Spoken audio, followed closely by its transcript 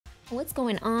What's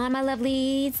going on, my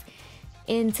lovelies?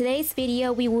 In today's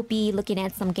video, we will be looking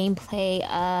at some gameplay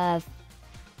of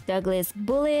Douglas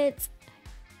Bullets.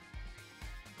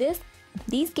 These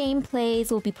gameplays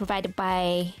will be provided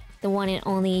by the one and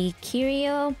only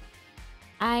Kirio.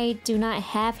 I do not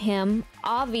have him,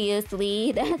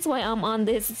 obviously. That's why I'm on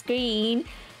this screen.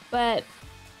 But,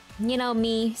 you know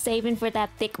me, saving for that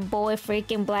thick boy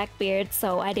freaking Blackbeard,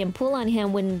 so I didn't pull on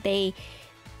him when they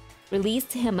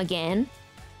released him again.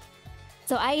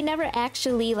 So I never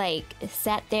actually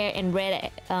sat there and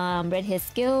read his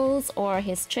skills or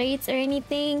his traits or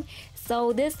anything.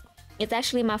 So this is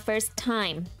actually my first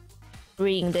time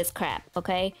reading this crap,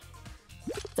 okay?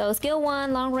 So skill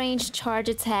 1, long range charge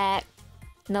attack,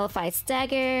 nullified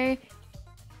stagger,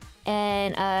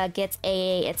 and gets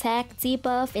a attack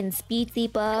debuff and speed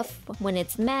debuff when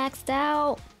it's maxed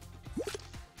out.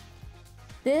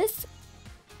 This,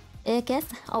 I guess,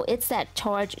 oh, it's that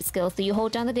charge skill. So you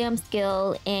hold down the damn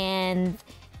skill and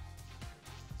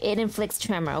it inflicts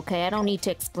tremor, okay? I don't need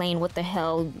to explain what the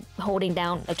hell holding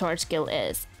down a charge skill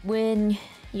is. When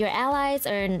your allies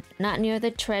are not near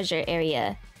the treasure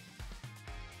area,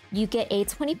 you get a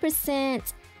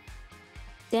 20%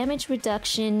 damage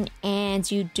reduction and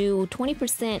you do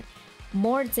 20%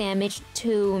 more damage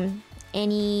to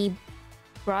any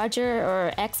Roger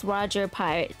or ex-Roger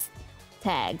pirates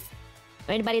tags,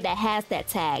 or anybody that has that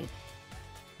tag.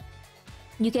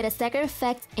 You get a stagger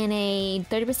effect and a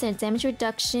 30% damage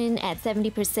reduction at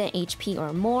 70% HP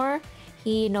or more.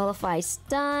 He nullifies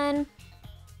stun.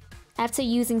 After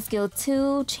using skill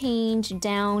 2, change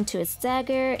down to a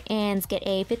stagger and get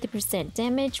a 50%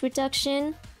 damage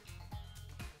reduction.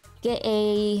 Get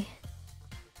a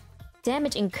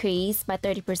damage increase by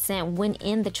 30% when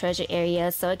in the treasure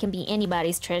area, so it can be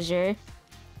anybody's treasure.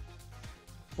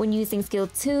 When using skill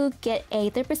 2, get a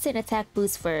 30% attack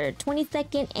boost for 20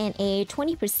 seconds and a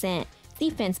 20%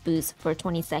 defense boost for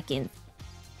 20 seconds.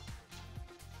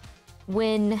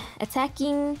 When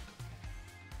attacking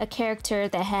a character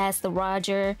that has the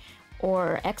Roger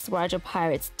or ex-Roger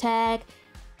Pirates tag,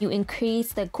 you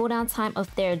increase the cooldown time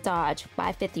of their dodge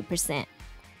by 50%.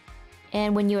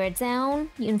 And when you are down,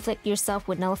 you inflict yourself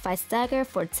with Nullified Stagger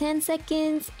for 10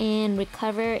 seconds and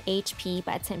recover HP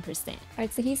by 10%.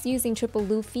 Alright, so he's using Triple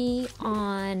Luffy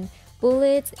on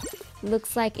Bullets.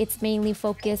 Looks like it's mainly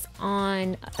focused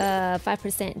on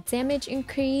 5% damage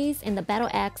increase. And the Battle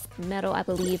Axe Metal, I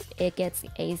believe it gets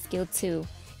a skill 2.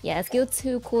 Yeah, skill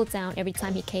 2 cooldown every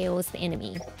time he KOs the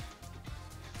enemy.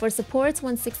 For supports,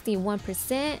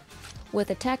 161%. With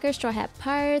attackers, Straw Hat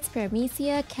Pirates,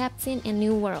 Paramecia, Captain, and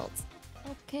New Worlds.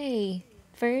 Okay,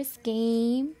 first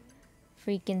game.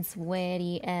 Freaking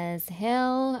sweaty as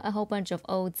hell. A whole bunch of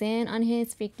Odin on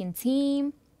his freaking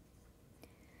team.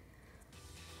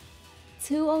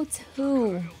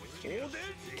 202k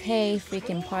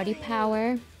freaking party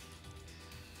power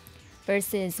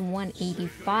versus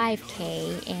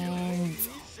 185k, and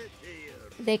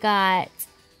they got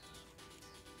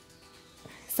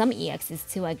some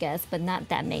EXs too, I guess, but not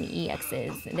that many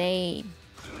EXs.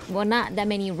 Well, not that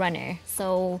many runner,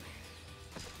 so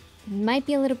might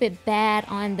be a little bit bad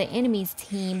on the enemy's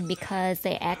team because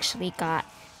they actually got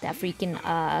that freaking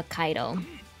Kaido.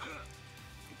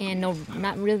 And no,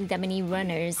 not really that many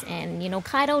runners, and you know,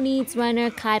 Kaido needs runner,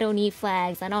 Kaido needs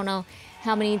flags. I don't know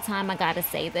how many times I gotta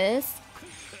say this.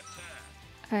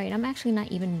 Alright, I'm actually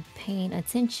not even paying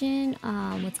attention.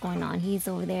 What's going on? He's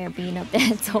over there beating up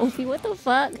that Tofi. What the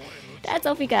fuck? That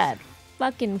Tofi got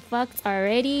fucking fucked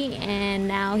already, and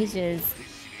now he's just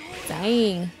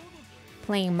dang,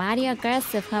 playing mighty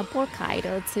aggressive, huh? Poor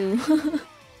Kaido too.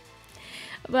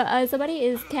 But somebody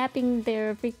is capping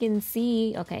their freaking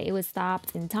C. Okay, it was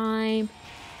stopped in time,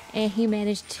 and he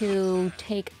managed to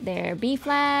take their B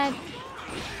flag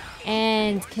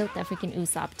and killed that freaking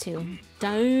Usopp too.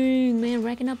 Dang, man,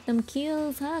 racking up them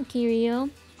kills, huh, Kirio?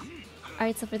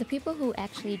 Alright, so for the people who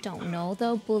actually don't know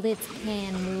though, Bullets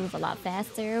can move a lot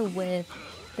faster with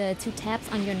the 2 taps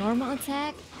on your normal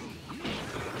attack.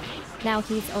 Now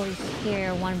he's over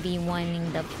here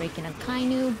 1v1ing the freaking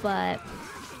Akainu, but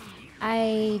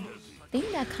I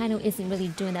think that Akainu isn't really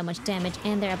doing that much damage,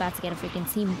 and they're about to get a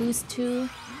freaking team boost too.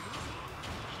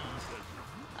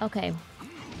 Okay.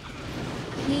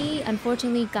 He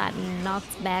unfortunately got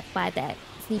knocked back by that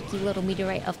sneaky little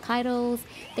meteorite of Kaido's.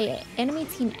 The enemy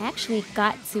team actually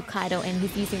got to Kaido, and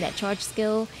he's using that charge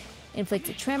skill,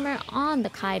 inflicted tremor on the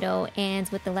Kaido, and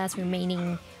with the last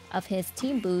remaining of his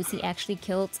team boost, he actually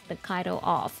killed the Kaido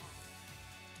off.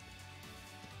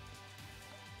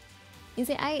 You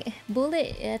see,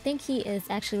 Bullet, I think he is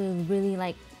actually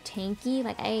really tanky.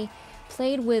 I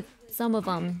played with some of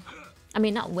them I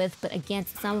mean, not with, but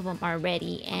against some of them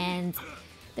already, and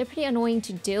they're pretty annoying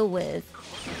to deal with.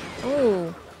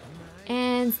 Ooh.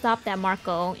 And stop that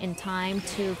Marco in time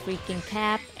to freaking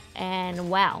cap, and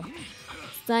wow.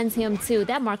 Stuns him too.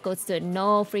 That Marco stood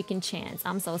no freaking chance.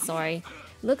 I'm so sorry.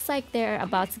 Looks like they're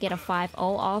about to get a 5-0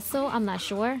 also. I'm not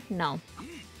sure. No.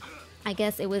 I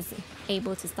guess it was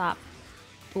able to stop.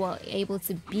 Well, able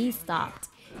to be stopped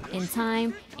in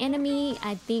time. Enemy,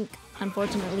 I think,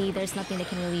 unfortunately, there's nothing they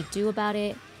can really do about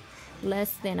it.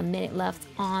 Less than a minute left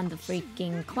on the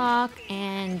freaking clock.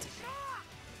 And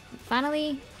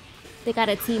finally, they got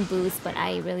a team boost, but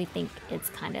I really think it's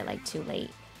kind of like too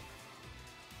late.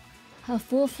 A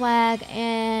full flag,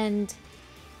 and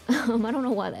I don't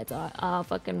know why that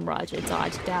fucking Roger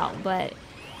dodged out, but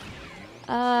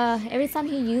every time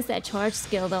he used that charge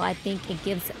skill though, I think it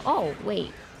gives... Oh,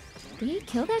 wait. Did he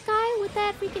kill that guy with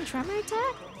that freaking tremor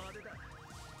attack?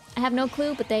 I have no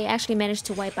clue, but they actually managed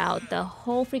to wipe out the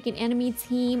whole freaking enemy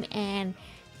team and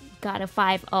got a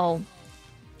 5-0.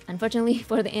 Unfortunately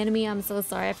for the enemy, I'm so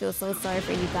sorry. I feel so sorry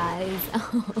for you guys.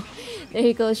 There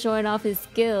he goes, showing off his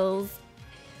skills.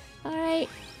 Alright.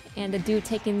 And the dude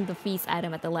taking the feast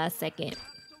item at the last second.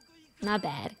 Not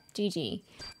bad. GG.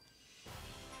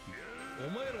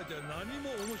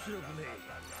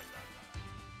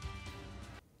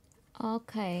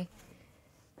 Okay.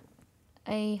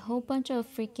 A whole bunch of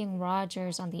freaking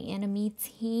Rogers on the enemy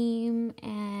team,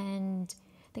 and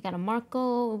they got a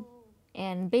Marco,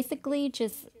 and basically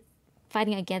just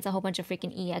fighting against a whole bunch of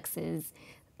freaking EXs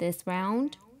this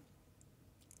round.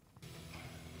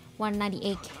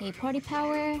 198k party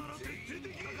power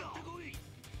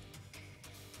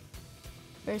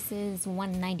versus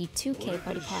 192k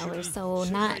party power, so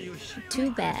not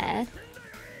too bad.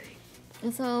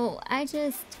 So I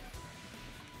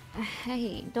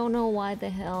don't know why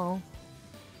the hell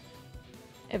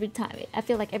every time, I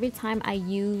feel like every time I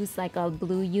use like a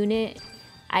blue unit,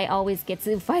 I always get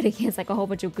to fight against like a whole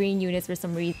bunch of green units for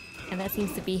some reason, and that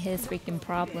seems to be his freaking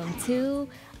problem too.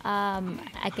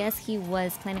 I guess he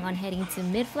was planning on heading to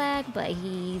mid flag, but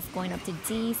he's going up to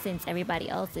D since everybody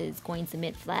else is going to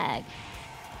mid flag.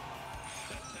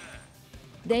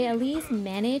 They at least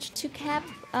managed to cap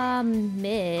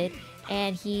mid,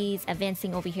 and he's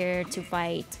advancing over here to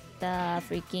fight the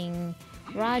freaking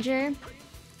Roger.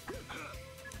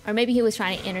 Or maybe he was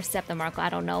trying to intercept the Marco, I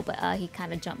don't know, but he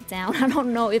kind of jumped down. I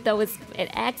don't know if that was an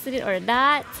accident or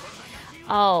not.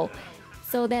 Oh,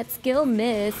 so that skill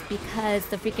missed because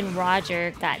the freaking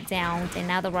Roger got downed, and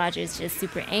now the Roger is just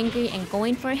super angry and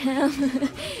going for him.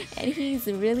 And he's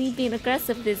really being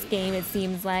aggressive this game, it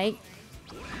seems like.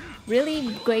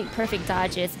 Really great perfect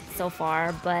dodges so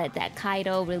far, but that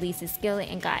Kaido released his skill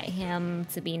and got him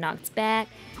to be knocked back.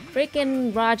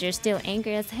 Freaking Roger still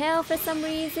angry as hell for some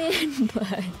reason,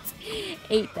 but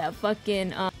ate that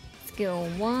fucking skill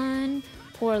 1.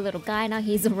 Poor little guy, now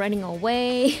he's running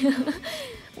away.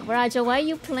 Roger, why are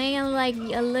you playing like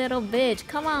a little bitch?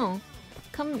 Come on.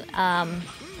 Come,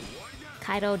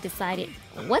 Kaido decided...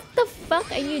 What the fuck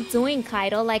are you doing,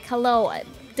 Kaido? Like, hello,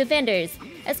 defenders.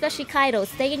 Especially Kaido,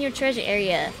 stay in your treasure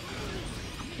area.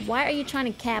 Why are you trying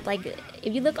to cap? Like,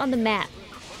 if you look on the map,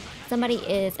 somebody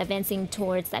is advancing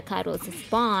towards that Kaido's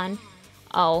spawn.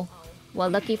 Oh, well,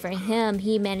 lucky for him,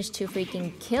 he managed to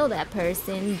freaking kill that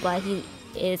person, but he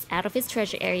is out of his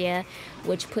treasure area,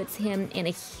 which puts him in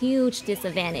a huge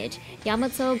disadvantage.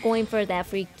 Yamato going for that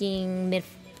freaking mid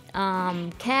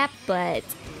cap, but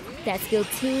that skill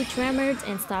 2 tremored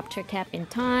and stopped her cap in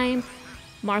time.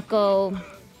 Marco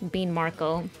being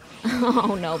Marco.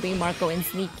 Oh no, being Marco and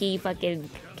sneaky fucking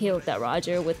killed that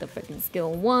Roger with the freaking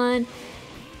skill 1.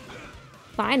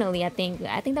 Finally, I think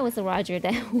that was the Roger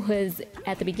that was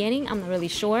at the beginning. I'm not really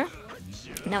sure.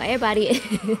 Now everybody is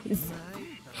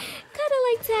kind of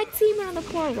like tag teaming on the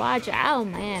poor Roger. Oh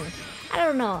man, I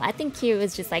don't know. I think Kirio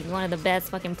is just like one of the best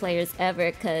fucking players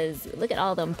ever, because look at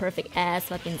all them perfect ass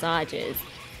fucking dodges.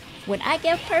 When I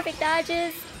get perfect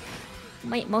dodges,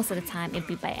 most of the time it'd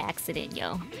be by accident,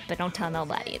 yo. But don't tell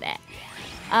nobody that.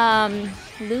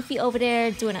 Luffy over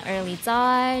there doing an early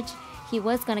dodge. He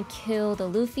was gonna kill the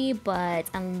Luffy, but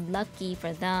unlucky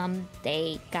for them,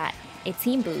 they got a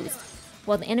team boost.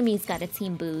 Well, the enemies got a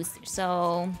team boost,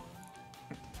 so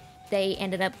they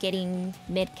ended up getting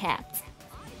mid-capped.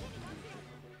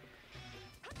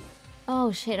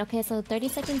 Oh shit, okay, so 30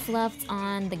 seconds left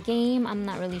on the game. I'm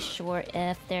not really sure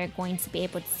if they're going to be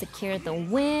able to secure the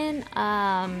win.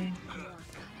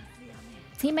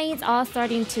 Teammates all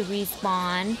starting to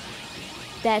respawn.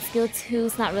 That skill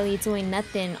 2's not really doing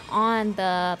nothing on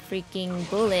the freaking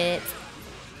bullet.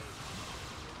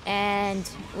 And,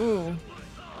 ooh,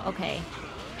 okay.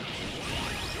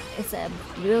 It's a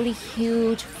really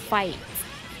huge fight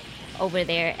over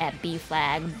there at B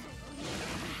flag.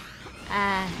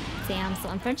 Damn, so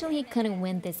unfortunately he couldn't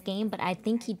win this game, but I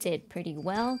think he did pretty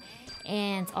well.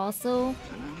 And also,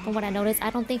 from what I noticed,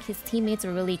 I don't think his teammates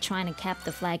were really trying to cap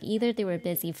the flag either. They were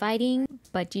busy fighting,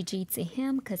 but GG to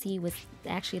him because he was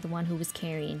actually the one who was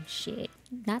carrying shit.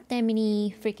 Not that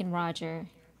many freaking Roger.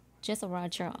 Just a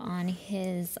Roger on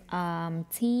his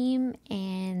team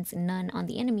and none on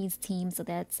the enemy's team, so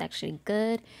that's actually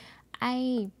good.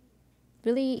 I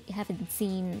really haven't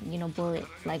seen, you know, Bullet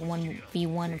like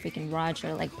 1v1 freaking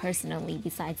Roger, like personally,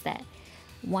 besides that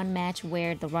one match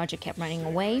where the Roger kept running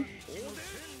away.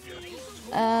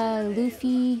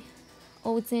 Luffy,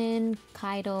 Odin,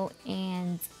 Kaido,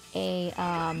 and a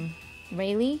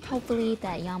Rayleigh. Hopefully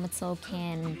that Yamato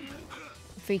can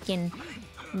freaking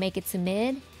make it to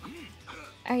mid.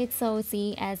 Alright, so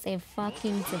see, as a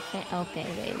fucking defense, okay,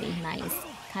 Rayleigh, nice.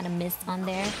 Kind of missed on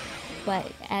there.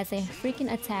 But as a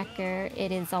freaking attacker,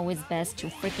 it is always best to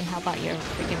freaking help out your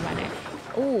freaking runner.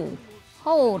 Oh,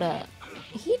 hold up.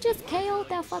 He just KO'd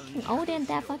that fucking Odin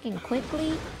that fucking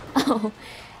quickly. Oh,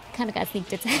 kind of got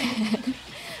sneaked attack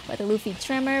by the Luffy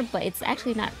Tremor, but it's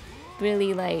actually not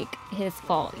really like his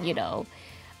fault, you know.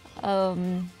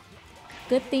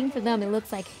 Good thing for them, it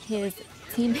looks like his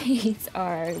teammates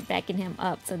are backing him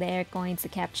up, so they're going to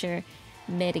capture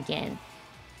mid again.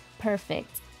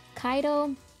 Perfect.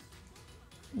 Kaido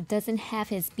doesn't have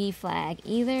his B flag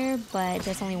either, but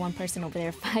there's only one person over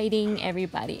there fighting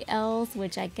everybody else,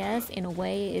 which I guess in a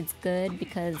way is good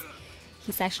because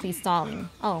he's actually stalling.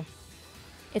 Oh,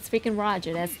 it's freaking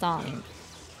Roger that's stalling.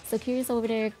 So Kirio's over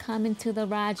there coming to the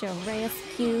Roger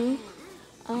rescue.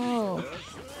 Oh,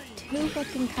 2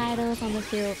 fucking Kaidos on the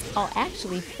field. Oh,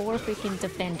 actually 4 freaking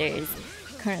defenders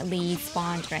currently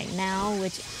spawned right now,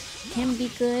 which can be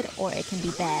good or it can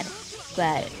be bad.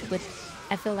 But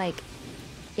I feel like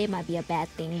it might be a bad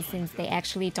thing since they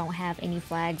actually don't have any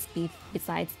flags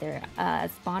besides their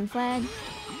spawn flag.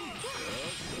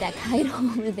 That Kaido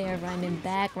over there running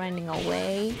back, running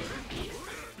away.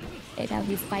 And now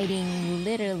he's fighting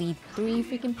literally 3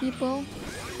 freaking people.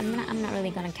 I'm not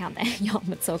really gonna count that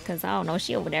Yamato because I don't know,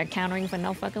 she over there countering for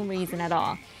no fucking reason at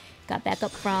all. Got back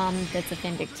up from the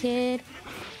defender kid.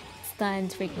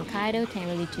 Stunned freaking Kaido, can't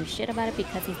really do shit about it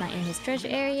because he's not in his treasure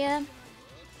area.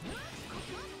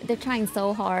 They're trying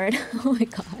so hard. Oh my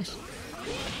gosh.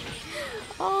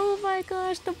 Oh my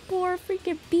gosh, the poor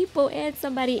freaking people. And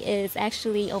somebody is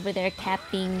actually over there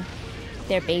capping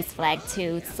their base flag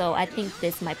too. So I think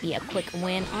this might be a quick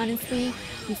win, honestly.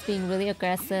 He's being really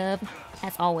aggressive.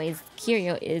 As always,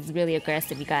 Kirio is really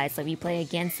aggressive, you guys. So if you play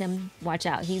against him, watch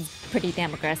out. He's pretty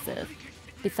damn aggressive.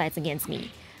 Besides against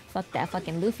me. Fuck that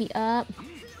fucking Luffy up.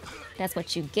 That's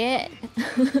what you get.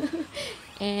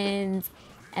 And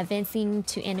advancing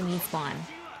to enemy spawn.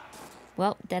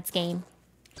 Well, that's game.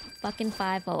 Fucking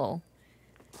 5-0.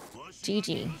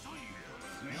 GG.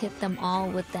 Hit them all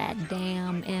with that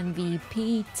damn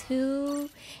MVP too.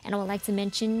 And I would like to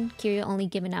mention Kirio only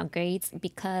giving out grades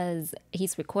because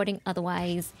he's recording,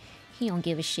 otherwise he don't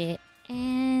give a shit.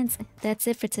 And that's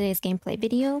it for today's gameplay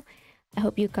video. I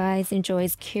hope you guys enjoyed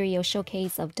Kirio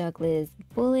showcase of Douglas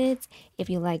bullets. If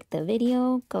you liked the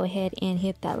video, go ahead and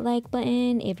hit that like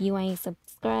button. If you ain't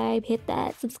subscribed, hit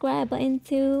that subscribe button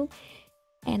too.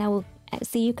 And I will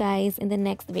see you guys in the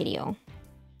next video.